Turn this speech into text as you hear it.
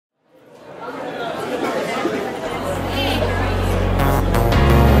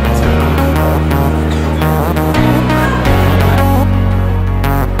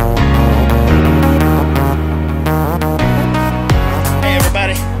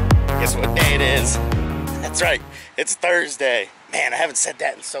is. That's right, it's Thursday. Man, I haven't said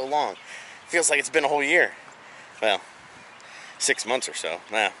that in so long. Feels like it's been a whole year. Well, 6 months or so.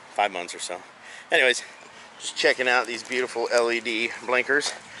 Nah, 5 months or so. Anyways, just checking out these beautiful LED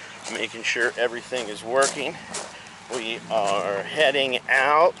blinkers, making sure everything is working. We are heading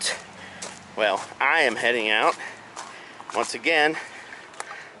out. Well, I am heading out. Once again,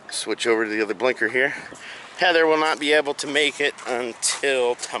 switch over to the other blinker here. Heather will not be able to make it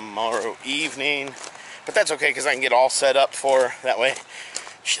until tomorrow evening, but that's okay because I can get all set up for her. That way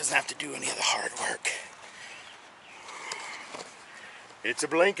she doesn't have to do any of the hard work. It's a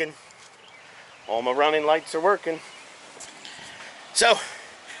blinking. All my running lights are working. So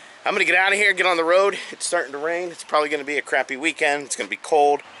I'm gonna get out of here, get on the road. It's starting to rain. It's probably gonna be a crappy weekend. It's gonna be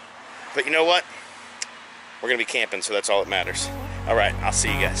cold, but you know what? We're gonna be camping, so that's all that matters. All right, I'll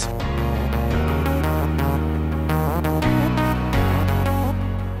see you guys.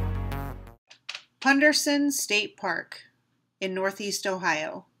 Punderson State Park in Northeast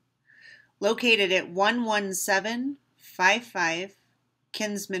Ohio, located at 11755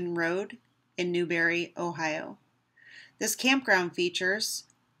 Kinsman Road in Newberry, Ohio. This campground features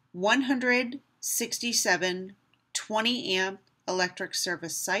 167 20-amp electric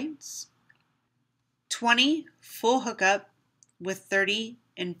service sites, 20 full hookup with 30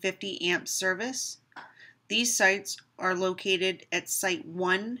 and 50 amp service. These sites are located at Site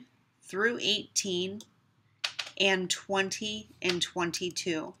 1 through 18 and 20 and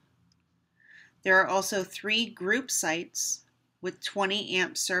 22. There are also 3 group sites with 20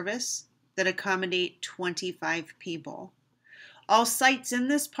 amp service that accommodate 25 people. All sites in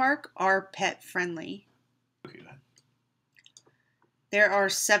this park are pet friendly. There are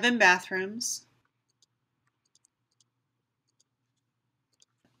 7 bathrooms.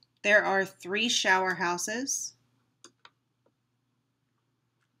 There are 3 shower houses.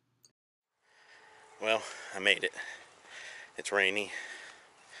 Well, I made it. It's rainy.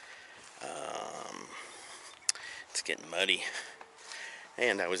 It's getting muddy.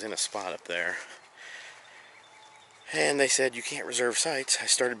 And I was in a spot up there. And they said, you can't reserve sites. I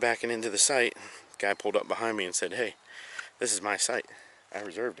started backing into the site. The guy pulled up behind me and said, hey, this is my site. I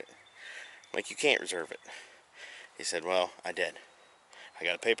reserved it. I'm like, you can't reserve it. He said, well, I did. I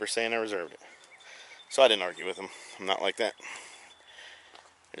got a paper saying I reserved it. So I didn't argue with him. I'm not like that.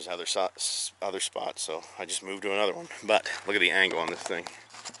 There's other spots, so I just moved to another one. But look at the angle on this thing.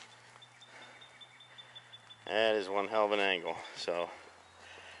 That is one hell of an angle. So,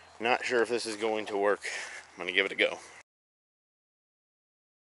 not sure if this is going to work. I'm going to give it a go.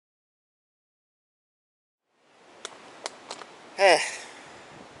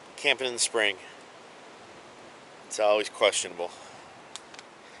 Camping in the spring. It's always questionable.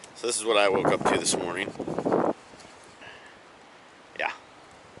 So this is what I woke up to this morning. Yeah.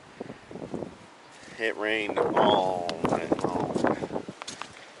 It rained all night long.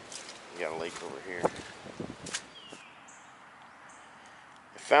 We got a lake over here.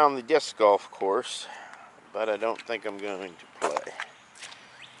 I found the disc golf course, but I don't think I'm going to play.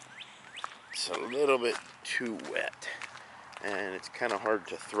 It's a little bit too wet, and it's kind of hard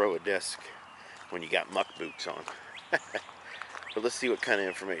to throw a disc when you got muck boots on. But let's see what kind of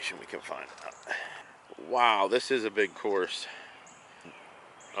information we can find out. Wow, this is a big course.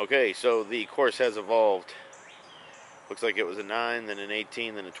 Okay, so the course has evolved. Looks like it was a 9, then an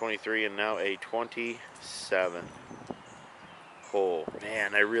 18, then a 23, and now a 27 hole.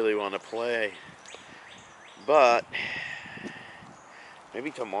 Man, I really want to play. But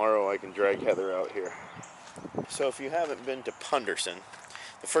maybe tomorrow I can drag Heather out here. So if you haven't been to Punderson,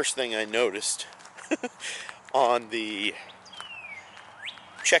 the first thing I noticed on the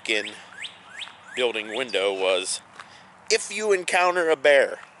check-in building window was, if you encounter a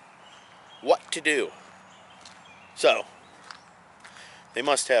bear, what to do? So, they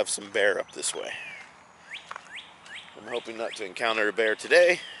must have some bear up this way. I'm hoping not to encounter a bear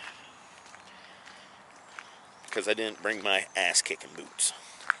today, because I didn't bring my ass-kicking boots.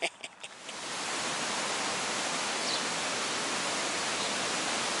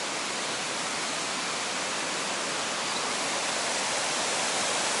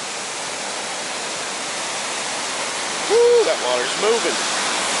 Woo, that water's moving.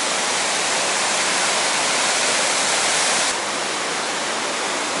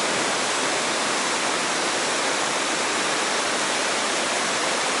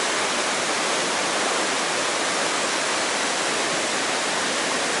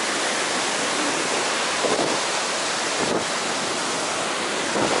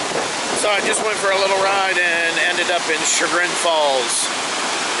 So I just went for a little ride and ended up in Schraggs Falls.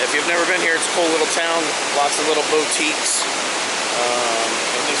 If you've never been here, it's a cool little town, lots of little boutiques.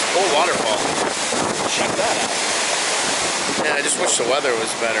 And these cool waterfall. Check that out. Yeah, I just wish the weather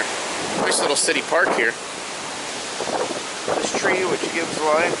was better. Nice little city park here. This tree, which gives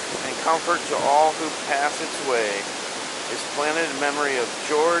life and comfort to all who pass its way, is planted in memory of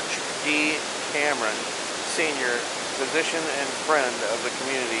George D. Cameron, Sr., physician and friend of the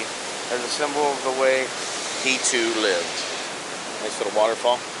community, as a symbol of the way he too lived. Nice little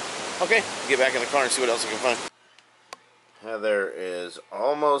waterfall. Okay, get back in the car and see what else I can find. Heather is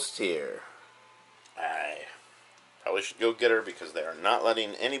almost here. I probably should go get her because they are not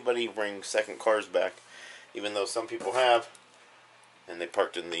letting anybody bring second cars back, even though some people have, and they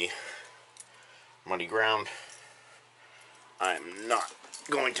parked in the muddy ground. I'm not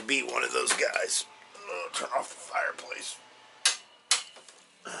going to be one of those guys. Turn off the fireplace.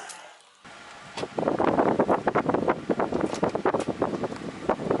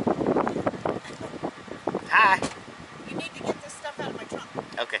 Hi. You need to get this stuff out of my trunk.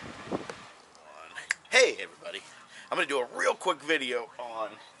 Okay. Hey everybody. I'm going to do a real quick video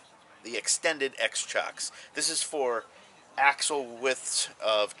on the extended X-Chocks. This is for axle widths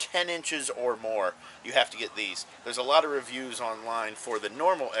of 10 inches or more. You have to get these. There's a lot of reviews online for the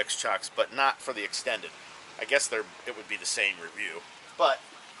normal X-Chocks, but not for the extended. I guess it would be the same review. But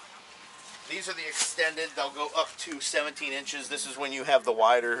these are the extended. They'll go up to 17 inches. This is when you have the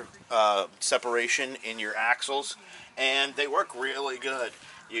wider separation in your axles, and they work really good.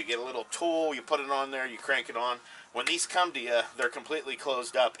 You get a little tool, you put it on there, you crank it on. When these come to you, they're completely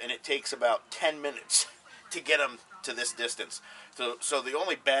closed up, and it takes about 10 minutes to get them to this distance. So the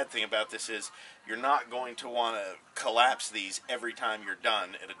only bad thing about this is you're not going to want to collapse these every time you're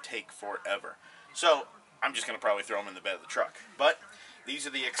done. It'll take forever. So I'm just going to probably throw them in the bed of the truck. But these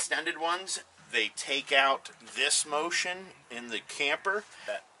are the extended ones. They take out this motion in the camper.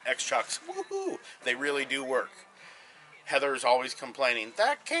 That X-Chocks, woohoo! They really do work. Heather's always complaining,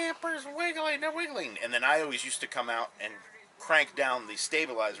 that camper's wiggling, they're wiggling. And then I always used to come out and crank down the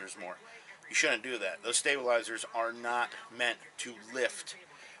stabilizers more. You shouldn't do that. Those stabilizers are not meant to lift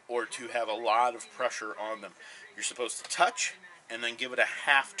or to have a lot of pressure on them. You're supposed to touch and then give it a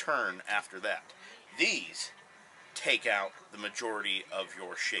half turn after that. These take out the majority of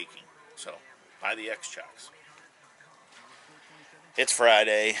your shaking. So, buy the X-Chocks. It's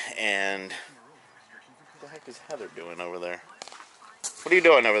Friday, and what the heck is Heather doing over there? What are you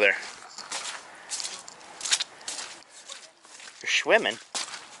doing over there? You're swimming.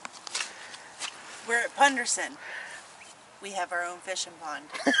 We're at Punderson. We have our own fishing pond.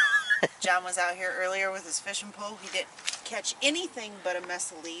 John was out here earlier with his fishing pole. He didn't catch anything but a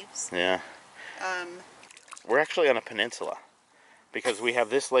mess of leaves. Yeah. We're actually on a peninsula because we have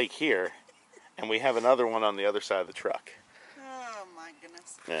this lake here and we have another one on the other side of the truck. Oh my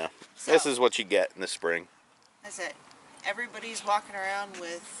goodness. Yeah. So, this is what you get in the spring. That's it. Everybody's walking around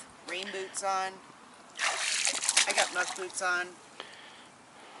with rain boots on. I got muck boots on.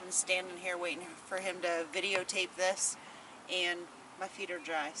 I'm standing here waiting for him to videotape this, and my feet are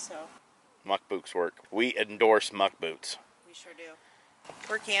dry, so. Muck boots work. We endorse muck boots. We sure do.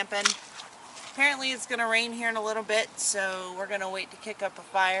 We're camping. Apparently it's going to rain here in a little bit, so we're going to wait to kick up a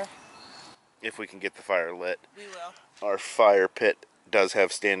fire. If we can get the fire lit. We will. Our fire pit does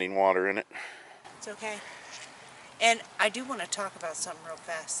have standing water in it. It's okay. And I do want to talk about something real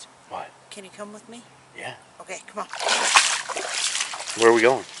fast. What? Can you come with me? Yeah. Okay, come on. Where are we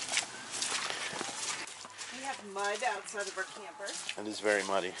going? We have mud outside of our camper. It is very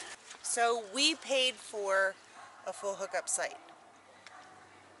muddy. So we paid for a full hookup site.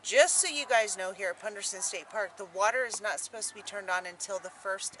 Just so you guys know, here at Punderson State Park, the water is not supposed to be turned on until the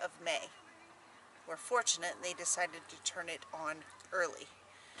 1st of May. We're fortunate they decided to turn it on early.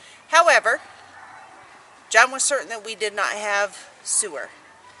 However, John was certain that we did not have sewer.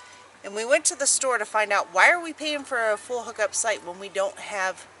 And we went to the store to find out, why are we paying for a full hookup site when we don't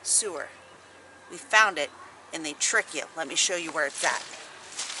have sewer? We found it, and they trick you. Let me show you where it's at.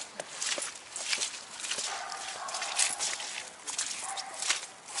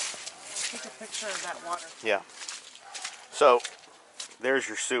 Take a picture of that water. Yeah. So, there's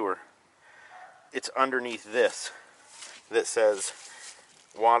your sewer. It's underneath this that says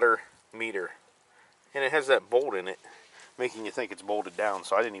water meter. And it has that bolt in it, making you think it's bolted down,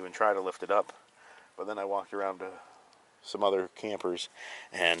 so I didn't even try to lift it up. But then I walked around to some other campers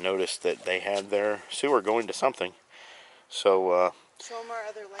and noticed that they had their sewer going to something. So, show them our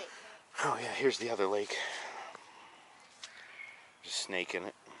other lake. Oh yeah, here's the other lake. There's a snake in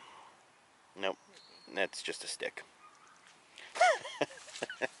it. Nope, that's just a stick.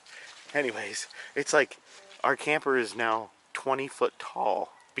 Anyways, it's like our camper is now 20 foot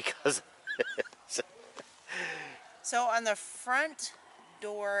tall because of this. So on the front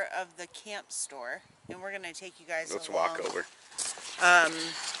door of the camp store, and we're gonna take you guys Let's along walk over.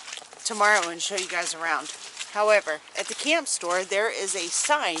 tomorrow and show you guys around. However, at the camp store, there is a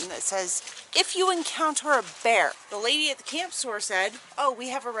sign that says, if you encounter a bear. The lady at the camp store said, oh, we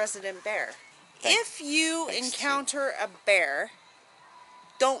have a resident bear. If you encounter a bear,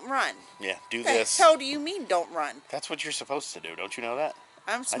 don't run. Yeah, do the this. What the hell do you mean don't run? That's what you're supposed to do. Don't you know that?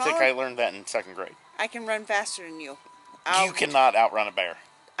 I'm smaller. I think I learned that in 2nd grade. I can run faster than you. You cannot outrun a bear.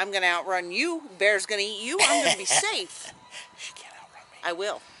 I'm going to outrun you. Bear's going to eat you. I'm going to be safe. She can't outrun me. I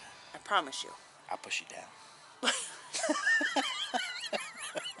will. I promise you. I'll push you down.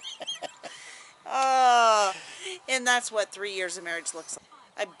 And that's what 3 years of marriage looks like.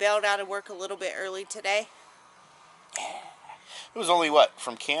 I bailed out of work a little bit early today. It was only what?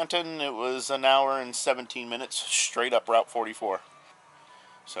 From Canton, it was an hour and 17 minutes straight up Route 44.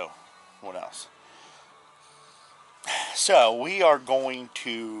 So, what else? So, we are going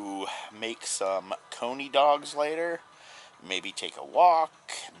to make some coney dogs later. Maybe take a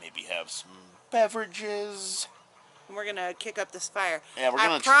walk. Maybe have some beverages. And we're going to kick up this fire. Yeah, we're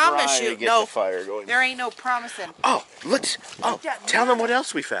going to try to get the fire going. There ain't no promising. Oh, tell them what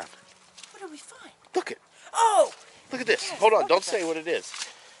else we found. What did we find? Look it. Oh! Look at this. Hold on, don't say what it is.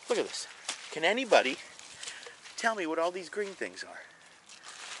 Look at this. Can anybody tell me what all these green things are?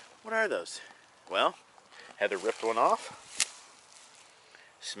 What are those? Well, Heather ripped one off.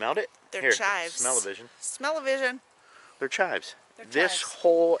 Smelled it? They're Here, chives. smell-o-vision. Smell-o-vision. They're chives. They're This chives.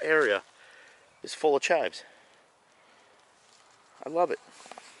 whole area is full of chives. I love it.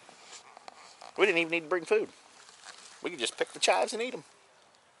 We didn't even need to bring food. We could just pick the chives and eat them.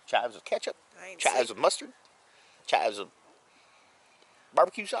 Chives with ketchup. Chives with mustard. Chives with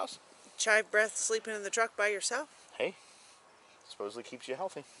barbecue sauce. Chive breath sleeping in the truck by yourself. Hey, supposedly keeps you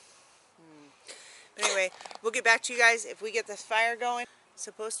healthy. But anyway, we'll get back to you guys if we get this fire going. It's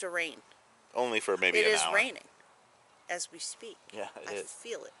supposed to rain. Only for maybe an hour. It is raining as we speak. Yeah, it is. I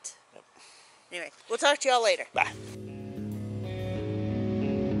feel it. Yep. Anyway, we'll talk to y'all later. Bye.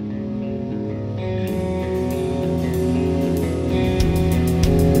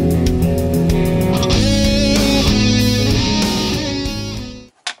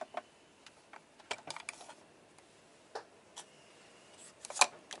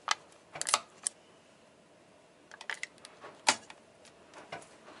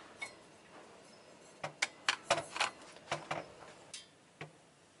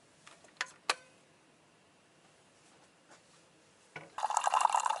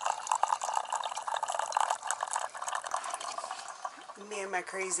 Me and my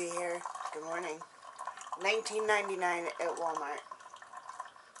crazy hair. Good morning. $19.99 at Walmart.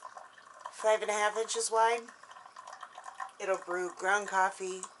 5.5 inches wide. It'll brew ground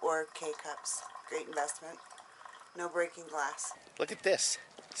coffee or K-cups. Great investment. No breaking glass. Look at this.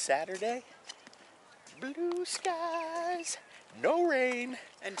 Saturday. Blue skies. No rain.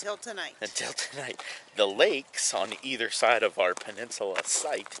 Until tonight. Until tonight. The lakes on either side of our peninsula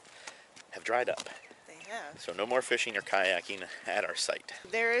site have dried up. They have. So no more fishing or kayaking at our site.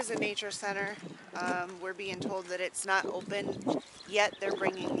 There is a nature center. We're being told that it's not open yet. They're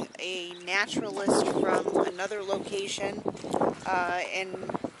bringing a naturalist from another location, and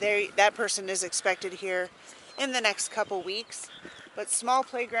that person is expected here in the next couple weeks. But small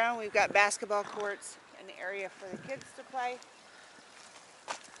playground. We've got basketball courts, an area for the kids to play.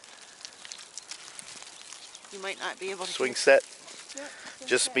 You might not be able to Swing set. Yep,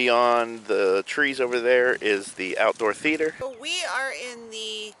 Just beyond the trees over there is the outdoor theater. So we are in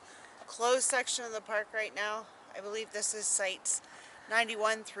the closed section of the park right now. I believe this is sites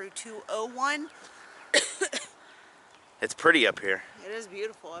 91 through 201. It's pretty up here. It is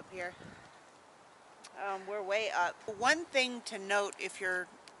beautiful up here. We're way up. One thing to note, if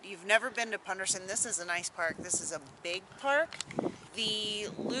you've never been to Punderson, this is a nice park. This is a big park. The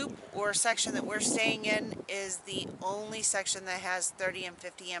loop or section that we're staying in is the only section that has 30 and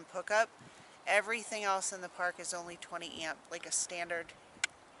 50 amp hookup. Everything else in the park is only 20 amp, like a standard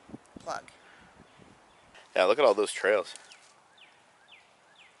plug. Yeah, look at all those trails.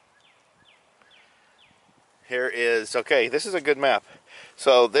 Here is, okay, this is a good map.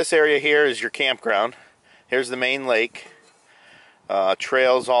 So this area here is your campground. Here's the main lake.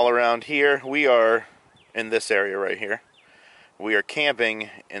 Trails all around here. We are in this area right here. We are camping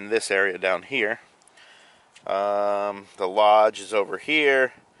in this area down here. The lodge is over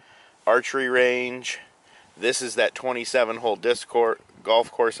here. Archery range. This is that 27-hole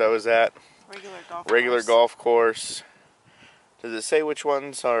golf course I was at. Regular golf course. Does it say which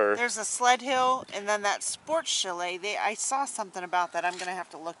ones are? There's a sled hill and then that sports chalet. I saw something about that. I'm going to have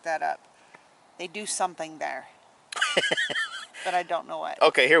to look that up. They do something there. but I don't know what.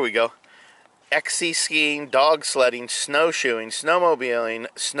 Okay, here we go. XC skiing, dog sledding, snowshoeing,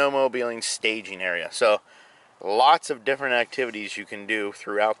 snowmobiling staging area. So lots of different activities you can do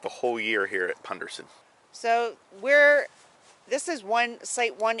throughout the whole year here at Punderson. So this is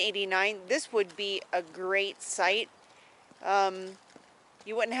site 189. This would be a great site.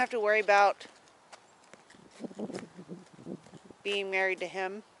 You wouldn't have to worry about being married to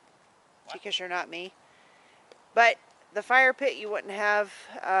him because you're not me. But the fire pit, you wouldn't have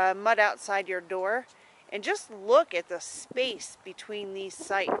mud outside your door. And just look at the space between these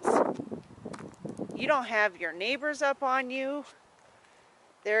sites. You don't have your neighbors up on you.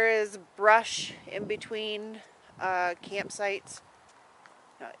 There is brush in between campsites.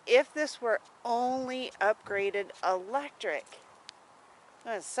 Now, if this were only upgraded electric,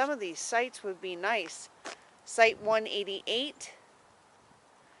 some of these sites would be nice. Site 188.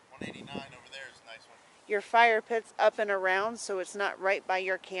 189 over there is a nice one. Your fire pit's up and around, so it's not right by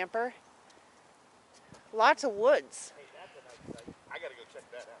your camper. Lots of woods. Hey, that's a nice site. I gotta go check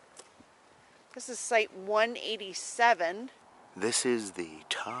that out. This is site 187. This is the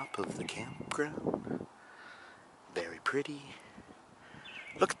top of the campground. Very pretty.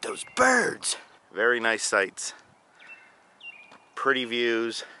 Look at those birds. Very nice sights. Pretty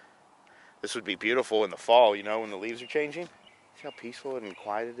views. This would be beautiful in the fall, you know, when the leaves are changing. See how peaceful and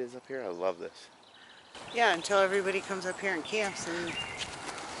quiet it is up here? I love this. Yeah, until everybody comes up here and camps, and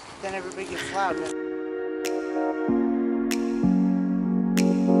then everybody gets loud.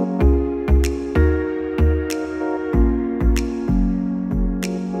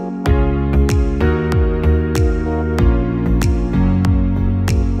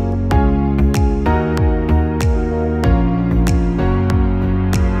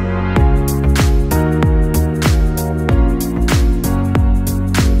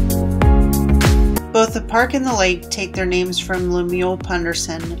 Both the park and the lake take their names from Lemuel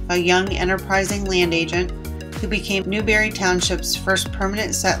Punderson, a young enterprising land agent who became Newberry Township's first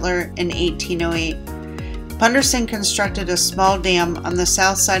permanent settler in 1808. Punderson constructed a small dam on the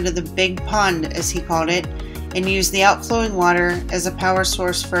south side of the Big Pond, as he called it, and used the outflowing water as a power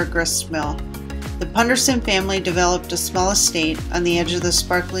source for a grist mill. The Punderson family developed a small estate on the edge of the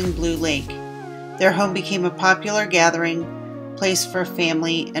sparkling blue lake. Their home became a popular gathering place for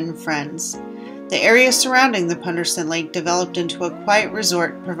family and friends. The area surrounding the Punderson Lake developed into a quiet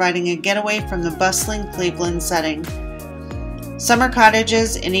resort, providing a getaway from the bustling Cleveland setting. Summer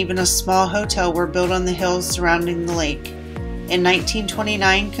cottages and even a small hotel were built on the hills surrounding the lake. In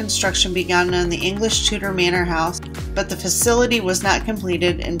 1929, construction began on the English Tudor Manor House, but the facility was not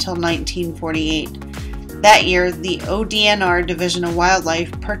completed until 1948. That year, the ODNR Division of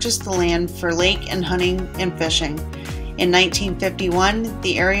Wildlife purchased the land for lake and hunting and fishing. In 1951,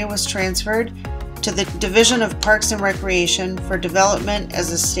 the area was transferred to the Division of Parks and Recreation for development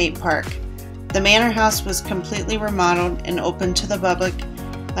as a state park. The manor house was completely remodeled and opened to the public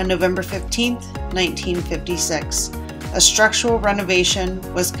on November 15, 1956. A structural renovation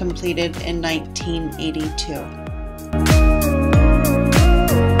was completed in 1982.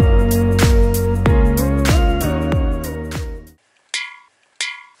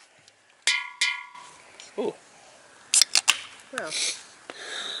 Ooh. Well,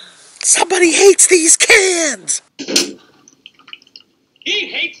 somebody hates these cans! He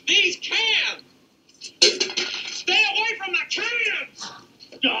hates these cans! Stay away from the cans!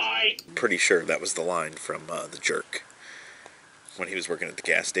 Die! Pretty sure that was the line from The Jerk. When he was working at the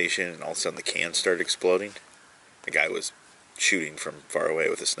gas station and all of a sudden the cans started exploding. The guy was shooting from far away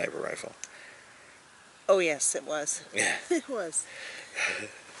with a sniper rifle. oh yes, it was. Yeah. It was.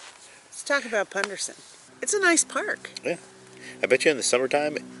 Let's talk about Punderson. It's a nice park. Yeah. I bet you in the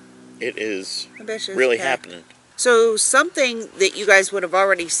summertime it is I bet you it's really packed. happening. So something that you guys would have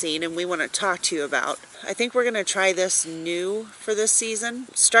already seen and we want to talk to you about. I think we're going to try this new for this season.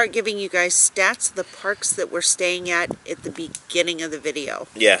 Start giving you guys stats of the parks that we're staying at the beginning of the video.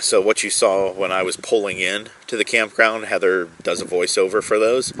 Yeah, so what you saw when I was pulling in to the campground, Heather does a voiceover for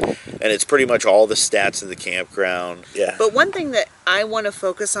those. And it's pretty much all the stats of the campground. Yeah. But one thing that I want to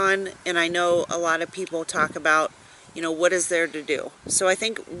focus on, and I know a lot of people talk about, you know, what is there to do? So I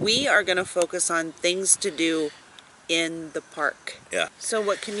think we are going to focus on things to do in the park. Yeah. So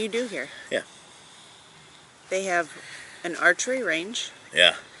what can you do here? Yeah. They have an archery range.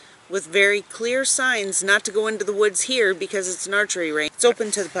 Yeah. With very clear signs not to go into the woods here because it's an archery range. It's open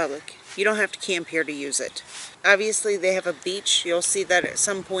to the public. You don't have to camp here to use it. Obviously they have a beach. You'll see that at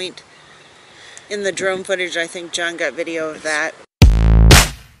some point in the drone footage. I think John got video of that.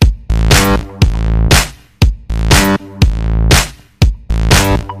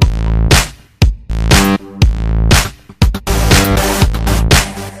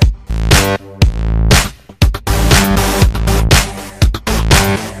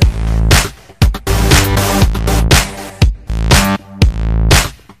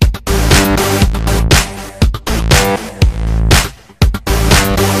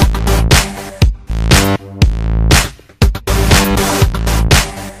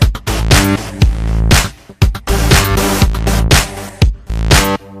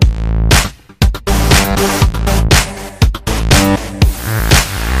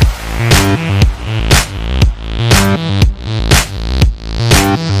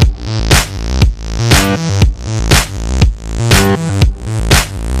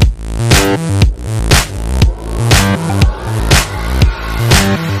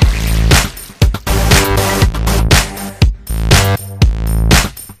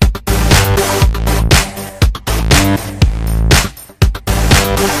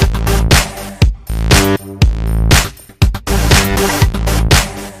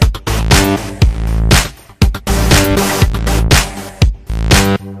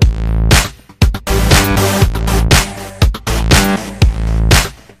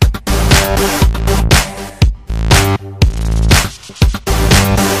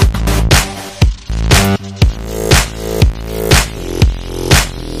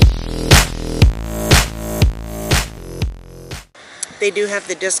 They do have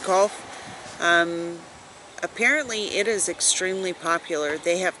the disc golf. Apparently it is extremely popular.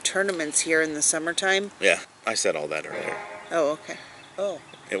 They have tournaments here in the summertime. Yeah, I said all that earlier. Oh, okay. Oh.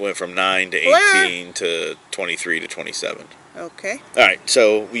 It went from 9 to 18 to 23 to 27. Okay. All right,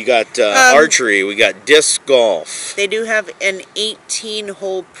 so we got archery, we got disc golf. They do have an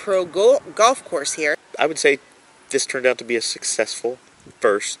 18-hole pro golf course here. I would say this turned out to be a successful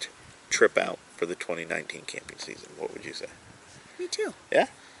first trip out for the 2019 camping season. What would you say? Me too. Yeah?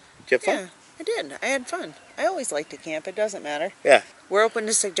 Did you have fun? Yeah, I did. I had fun. I always like to camp. It doesn't matter. Yeah. We're open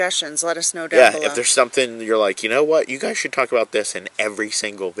to suggestions. Let us know down below. Yeah, if there's something you're like, you know what, you guys should talk about this in every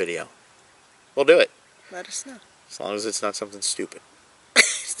single video. We'll do it. Let us know. As long as it's not something stupid.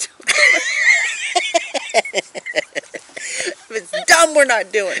 If it's dumb, we're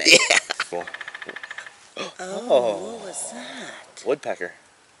not doing it. Yeah. Cool. Oh, what was that? Woodpecker.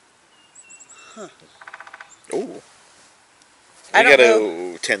 Huh. Ooh. I We don't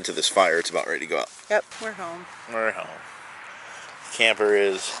gotta tend to this fire. It's about ready to go out. Yep, we're home. We're home. Camper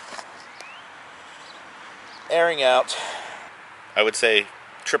is airing out. I would say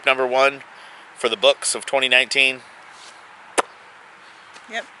trip number 1 for the books of 2019.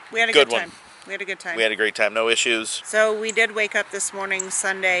 Yep, we had a Good good time. one. We had a good time. We had a great time. No issues. So we did wake up this morning,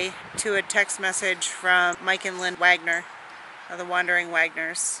 Sunday, to a text message from Mike and Lynn Wagner of the Wandering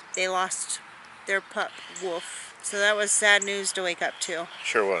Wagners. They lost their pup, Wolf. So that was sad news to wake up to.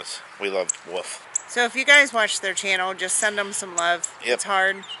 Sure was. We loved Wolf. So if you guys watch their channel, just send them some love. Yep. It's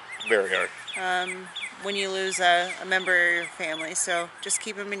hard Very hard. when you lose a member of your family. So just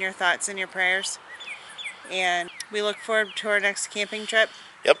keep them in your thoughts and your prayers. And we look forward to our next camping trip.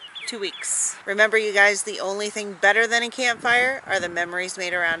 Yep. 2 weeks. Remember, you guys, the only thing better than a campfire are the memories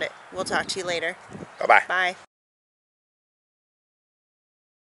made around it. We'll talk to you later. Bye-bye. Bye.